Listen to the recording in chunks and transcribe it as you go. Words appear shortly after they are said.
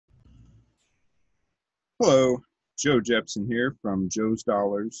Hello, Joe Jepson here from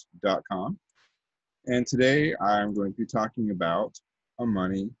joesdollars.com, and today I'm going to be talking about a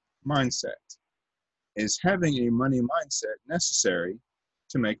money mindset. Is having a money mindset necessary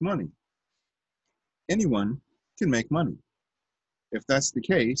to make money? Anyone can make money. If that's the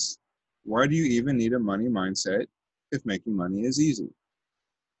case, why do you even need a money mindset if making money is easy?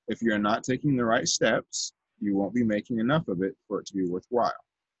 If you're not taking the right steps, you won't be making enough of it for it to be worthwhile.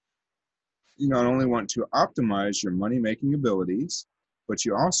 You not only want to optimize your money-making abilities, but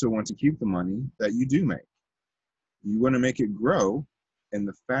you also want to keep the money that you do make. You want to make it grow in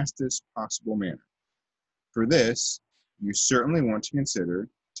the fastest possible manner. For this, you certainly want to consider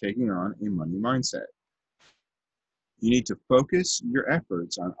taking on a money mindset. You need to focus your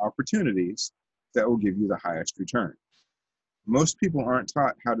efforts on opportunities that will give you the highest return. Most people aren't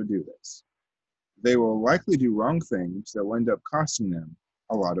taught how to do this. They will likely do wrong things that will end up costing them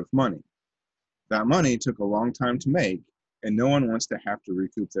a lot of money. That money took a long time to make, and no one wants to have to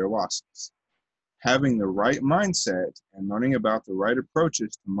recoup their losses. Having the right mindset and learning about the right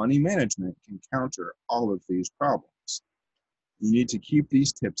approaches to money management can counter all of these problems. You need to keep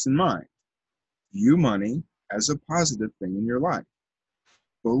these tips in mind. View money as a positive thing in your life.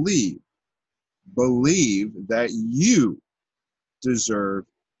 Believe that you deserve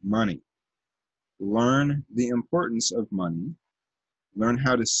money. Learn the importance of money. Learn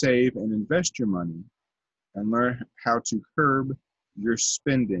how to save and invest your money, and learn how to curb your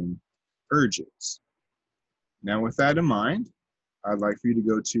spending urges. Now, with that in mind, I'd like for you to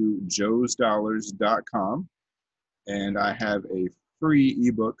go to joesdollars.com, and I have a free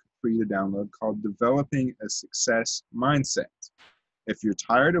ebook for you to download called Developing a Success Mindset. If you're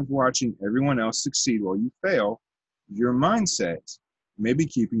tired of watching everyone else succeed while you fail, your mindset may be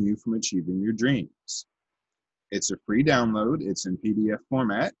keeping you from achieving your dreams. It's a free download. It's in PDF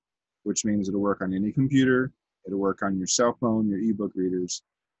format, which means it'll work on any computer. It'll work on your cell phone, your ebook readers,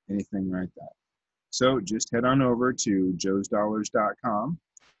 anything like that. So just head on over to joesdollars.com,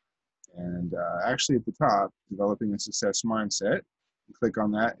 and actually at the top, Developing a Success Mindset. You click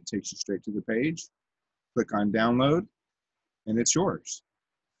on that, it takes you straight to the page. Click on download, and it's yours.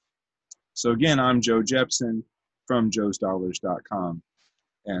 So again, I'm Joe Jepson from joesdollars.com,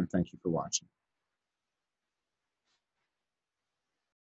 and thank you for watching.